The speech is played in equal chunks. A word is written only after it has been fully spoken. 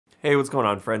Hey, what's going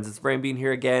on, friends? It's Bean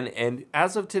here again, and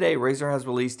as of today, Razer has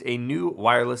released a new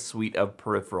wireless suite of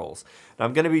peripherals. Now,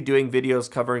 I'm going to be doing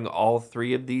videos covering all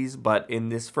three of these, but in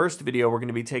this first video, we're going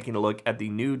to be taking a look at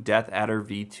the new Deathadder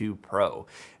V2 Pro.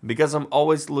 And because I'm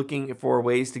always looking for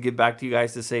ways to give back to you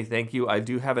guys to say thank you, I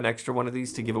do have an extra one of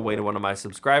these to give away to one of my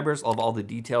subscribers. I'll have all the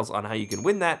details on how you can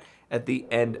win that at the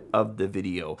end of the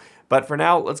video. But for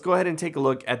now, let's go ahead and take a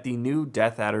look at the new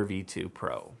Deathadder V2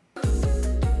 Pro.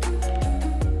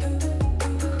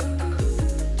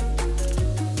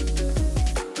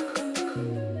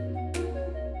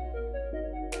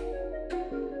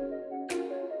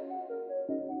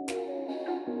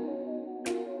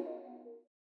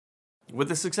 With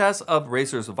the success of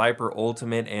Razer's Viper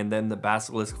Ultimate and then the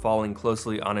Basilisk following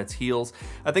closely on its heels,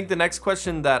 I think the next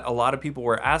question that a lot of people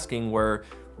were asking were,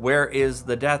 where is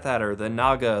the Deathadder, the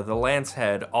Naga, the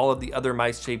Lancehead, all of the other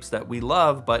mice shapes that we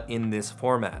love, but in this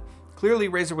format? Clearly,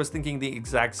 Razer was thinking the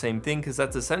exact same thing, because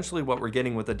that's essentially what we're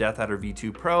getting with the Deathadder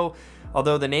V2 Pro,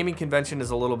 although the naming convention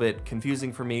is a little bit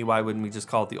confusing for me. Why wouldn't we just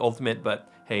call it the Ultimate? But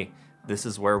hey, this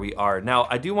is where we are. Now,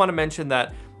 I do want to mention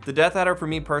that the Deathadder for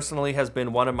me personally has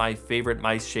been one of my favorite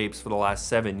mice shapes for the last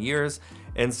 7 years,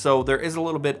 and so there is a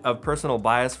little bit of personal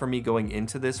bias for me going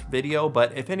into this video,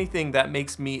 but if anything, that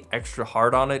makes me extra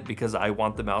hard on it because I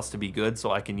want the mouse to be good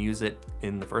so I can use it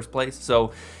in the first place.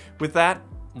 So with that,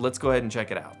 let's go ahead and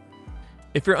check it out.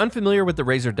 If you're unfamiliar with the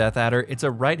Razer Deathadder, it's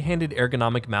a right-handed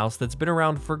ergonomic mouse that's been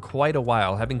around for quite a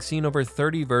while, having seen over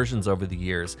 30 versions over the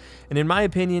years. And in my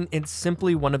opinion, it's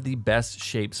simply one of the best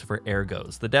shapes for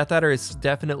ergos. The Deathadder is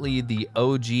definitely the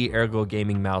OG ergo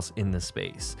gaming mouse in the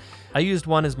space. I used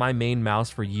one as my main mouse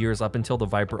for years up until the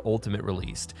Viper Ultimate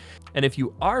released. And if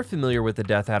you are familiar with the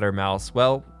Deathadder mouse,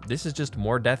 well, this is just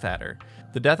more Deathadder.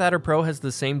 The Deathadder Pro has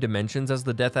the same dimensions as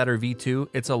the Deathadder V2.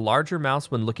 It's a larger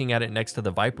mouse when looking at it next to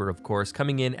the Viper, of course,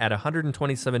 coming in at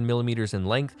 127 millimeters in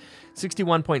length,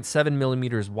 61.7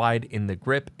 millimeters wide in the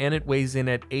grip, and it weighs in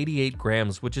at 88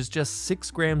 grams, which is just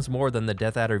 6 grams more than the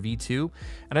Deathadder V2.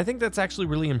 And I think that's actually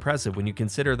really impressive when you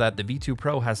consider that the V2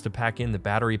 Pro has to pack in the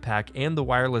battery pack and the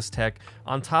wireless tech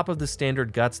on top of the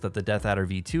standard guts that the Deathadder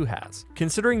V2 has.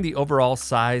 Considering the overall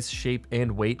size, shape,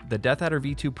 and weight, the Deathadder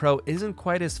V2 Pro isn't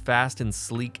quite as fast and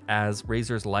sleek as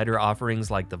Razer's lighter offerings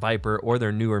like the Viper or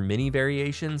their newer mini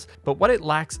variations, but what it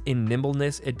lacks in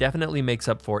nimbleness, it definitely makes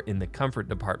up for in the comfort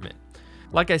department.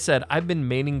 Like I said, I've been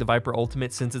maining the Viper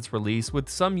Ultimate since its release, with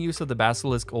some use of the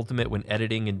Basilisk Ultimate when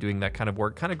editing and doing that kind of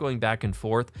work, kind of going back and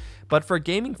forth, but for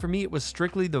gaming for me it was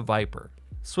strictly the Viper.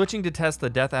 Switching to test the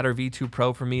Deathadder V2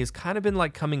 Pro for me has kind of been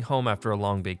like coming home after a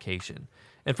long vacation.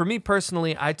 And for me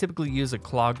personally, I typically use a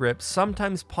claw grip,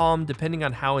 sometimes palm, depending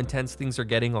on how intense things are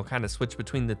getting. I'll kind of switch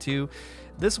between the two.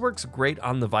 This works great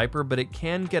on the Viper, but it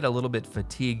can get a little bit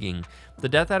fatiguing. The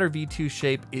Deathadder V2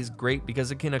 shape is great because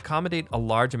it can accommodate a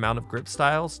large amount of grip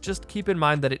styles. Just keep in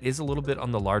mind that it is a little bit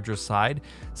on the larger side,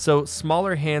 so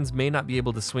smaller hands may not be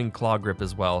able to swing claw grip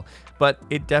as well, but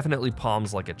it definitely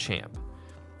palms like a champ.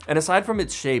 And aside from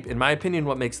its shape, in my opinion,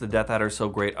 what makes the Deathadder so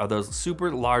great are those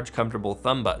super large, comfortable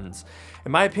thumb buttons.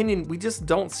 In my opinion, we just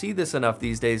don't see this enough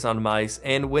these days on mice,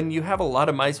 and when you have a lot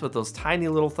of mice with those tiny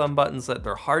little thumb buttons that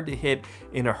they're hard to hit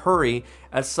in a hurry,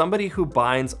 as somebody who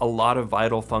binds a lot of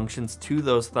vital functions to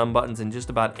those thumb buttons in just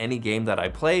about any game that I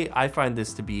play, I find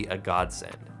this to be a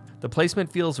godsend. The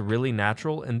placement feels really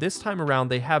natural, and this time around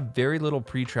they have very little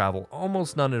pre-travel,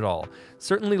 almost none at all,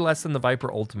 certainly less than the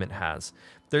Viper Ultimate has.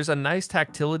 There's a nice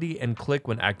tactility and click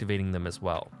when activating them as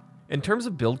well. In terms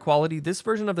of build quality, this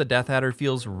version of the Deathadder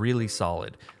feels really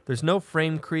solid. There's no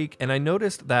frame creak, and I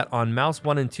noticed that on mouse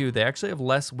 1 and 2, they actually have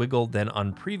less wiggle than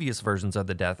on previous versions of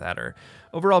the Deathadder.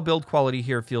 Overall build quality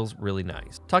here feels really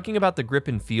nice. Talking about the grip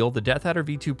and feel, the Deathadder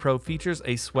V2 Pro features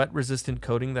a sweat-resistant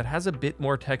coating that has a bit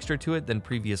more texture to it than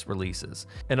previous releases.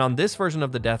 And on this version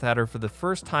of the Deathadder, for the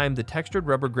first time, the textured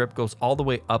rubber grip goes all the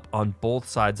way up on both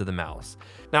sides of the mouse.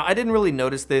 Now, I didn't really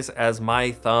notice this as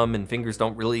my thumb and fingers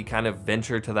don't really kind of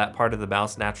venture to that part of the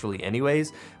mouse naturally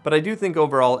anyways, but I do think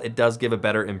overall it does give a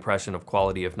better impression of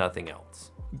quality if nothing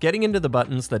else. Getting into the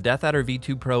buttons, the Deathadder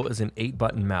V2 Pro is an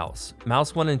 8-button mouse.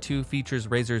 Mouse 1 and 2 features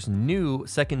Razer's new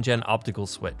 2nd gen optical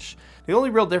switch. The only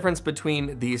real difference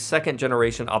between the 2nd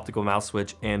generation optical mouse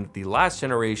switch and the last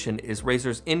generation is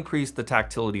Razer's increased the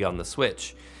tactility on the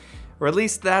switch. Or at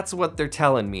least that's what they're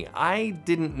telling me. I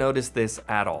didn't notice this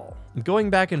at all. Going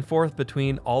back and forth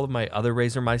between all of my other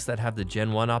Razer mice that have the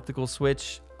Gen 1 optical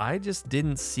switch, I just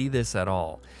didn't see this at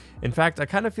all. In fact, I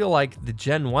kind of feel like the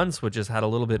Gen 1 switches had a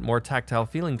little bit more tactile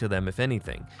feeling to them, if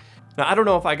anything. Now, I don't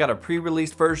know if I got a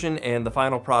pre-released version and the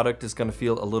final product is gonna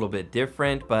feel a little bit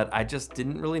different, but I just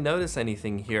didn't really notice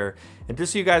anything here. And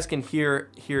just so you guys can hear,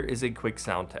 here is a quick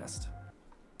sound test.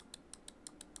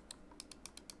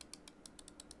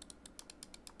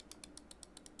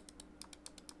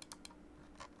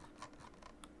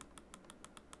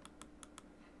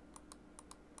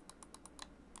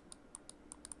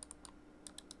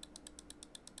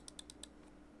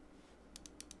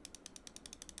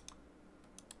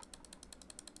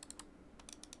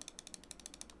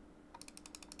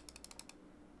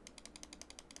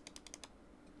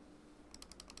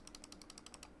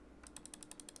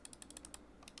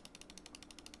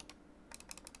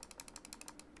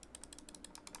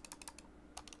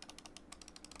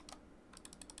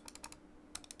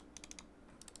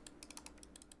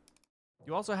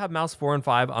 You also have mouse 4 and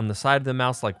 5 on the side of the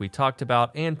mouse like we talked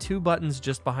about, and 2 buttons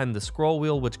just behind the scroll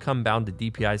wheel which come bound to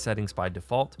DPI settings by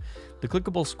default. The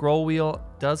clickable scroll wheel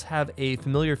does have a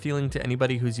familiar feeling to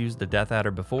anybody who's used the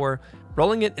Deathadder before.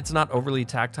 Rolling it, it's not overly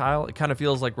tactile. It kind of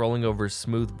feels like rolling over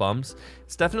smooth bumps.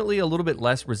 It's definitely a little bit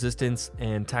less resistance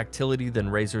and tactility than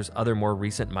Razer's other more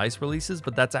recent mice releases,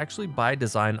 but that's actually by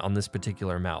design on this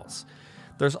particular mouse.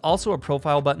 There's also a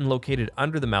profile button located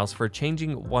under the mouse for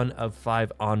changing one of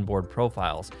 5 onboard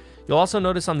profiles. You'll also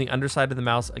notice on the underside of the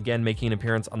mouse, again making an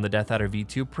appearance on the Deathadder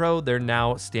V2 Pro, they're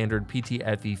now standard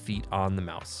PTFE feet on the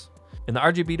mouse. In the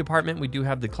RGB department, we do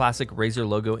have the classic Razer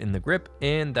logo in the grip,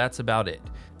 and that's about it.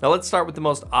 Now let's start with the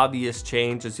most obvious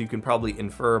change, as you can probably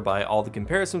infer by all the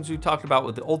comparisons we've talked about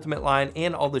with the Ultimate line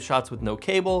and all the shots with no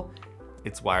cable.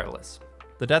 It's wireless.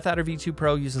 The Deathadder V2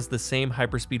 Pro uses the same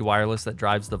hyperspeed wireless that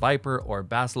drives the Viper or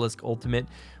Basilisk Ultimate,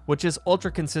 which is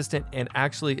ultra consistent and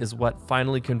actually is what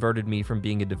finally converted me from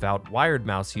being a devout wired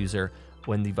mouse user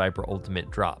when the Viper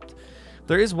Ultimate dropped.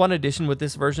 There is one addition with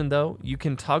this version though. You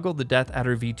can toggle the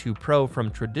Deathadder V2 Pro from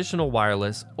traditional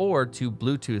wireless or to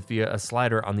Bluetooth via a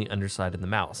slider on the underside of the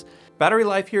mouse. Battery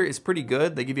life here is pretty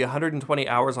good. They give you 120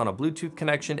 hours on a Bluetooth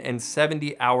connection and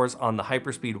 70 hours on the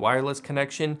hyperspeed wireless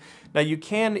connection. Now you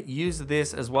can use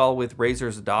this as well with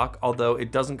Razer's dock, although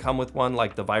it doesn't come with one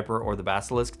like the Viper or the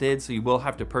Basilisk did, so you will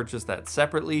have to purchase that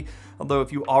separately. Although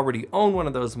if you already own one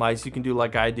of those mice, you can do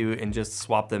like I do and just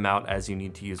swap them out as you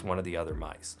need to use one of the other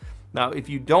mice. Now, if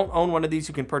you don't own one of these,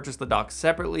 you can purchase the dock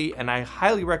separately, and I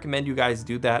highly recommend you guys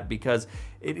do that because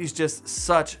it is just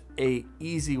such an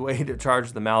easy way to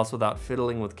charge the mouse without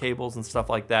fiddling with cables and stuff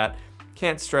like that.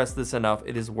 Can't stress this enough.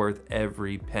 It is worth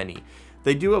every penny.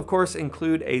 They do, of course,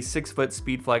 include a 6-foot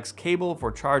SpeedFlex cable for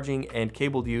charging and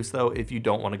cabled use, though, if you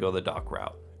don't want to go the dock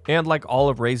route. And like all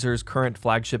of Razer's current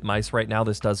flagship mice right now,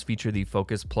 this does feature the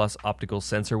Focus Plus optical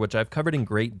sensor, which I've covered in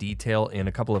great detail in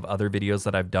a couple of other videos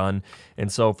that I've done.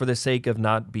 And so for the sake of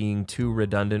not being too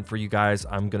redundant for you guys,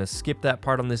 I'm going to skip that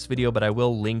part on this video, but I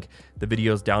will link the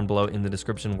videos down below in the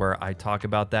description where I talk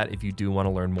about that if you do want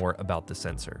to learn more about the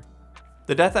sensor.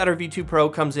 The Deathadder V2 Pro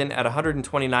comes in at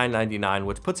 $129.99,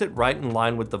 which puts it right in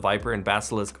line with the Viper and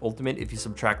Basilisk Ultimate if you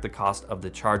subtract the cost of the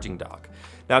charging dock.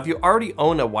 Now, if you already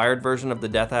own a wired version of the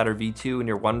Deathadder V2 and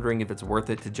you're wondering if it's worth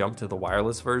it to jump to the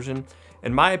wireless version,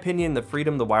 in my opinion, the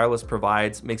freedom the wireless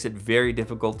provides makes it very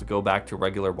difficult to go back to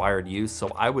regular wired use, so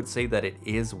I would say that it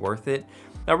is worth it.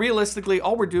 Now, realistically,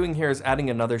 all we're doing here is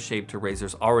adding another shape to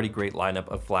Razer's already great lineup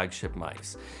of flagship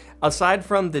mice. Aside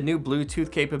from the new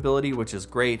Bluetooth capability, which is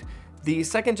great, the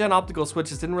 2nd gen optical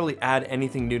switches didn't really add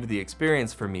anything new to the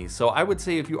experience for me, so I would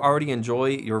say if you already enjoy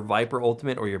your Viper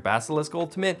Ultimate or your Basilisk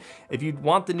Ultimate, if you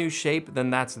want the new shape, then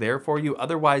that's there for you.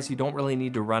 Otherwise, you don't really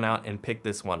need to run out and pick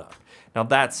this one up. Now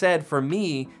that said, for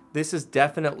me, this is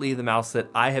definitely the mouse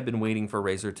that I have been waiting for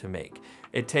Razer to make.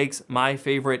 It takes my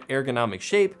favorite ergonomic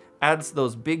shape, adds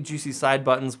those big juicy side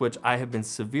buttons, which I have been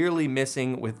severely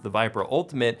missing with the Viper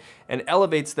Ultimate, and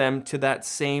elevates them to that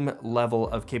same level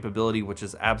of capability, which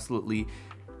is absolutely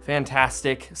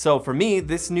fantastic. So for me,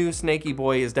 this new snaky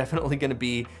boy is definitely going to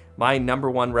be my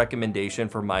 #1 recommendation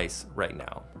for mice right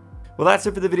now. Well, that's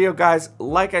it for the video, guys.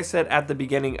 Like I said at the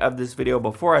beginning of this video,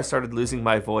 before I started losing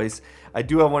my voice, I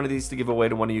do have one of these to give away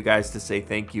to one of you guys to say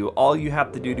thank you. All you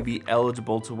have to do to be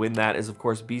eligible to win that is, of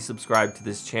course, be subscribed to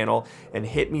this channel and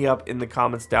hit me up in the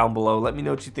comments down below. Let me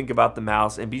know what you think about the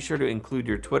mouse, and be sure to include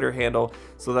your Twitter handle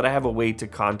so that I have a way to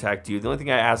contact you. The only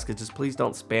thing I ask is just please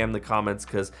don't spam the comments,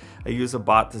 because I use a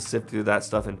bot to sift through that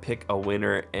stuff and pick a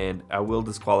winner, and I will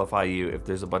disqualify you if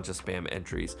there's a bunch of spam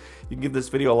entries. You can give this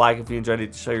video a like if you enjoyed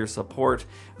it to show your support.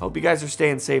 I hope you guys are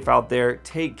staying safe out there.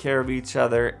 Take care of each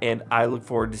other, and I look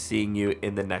forward to seeing you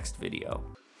in the next video.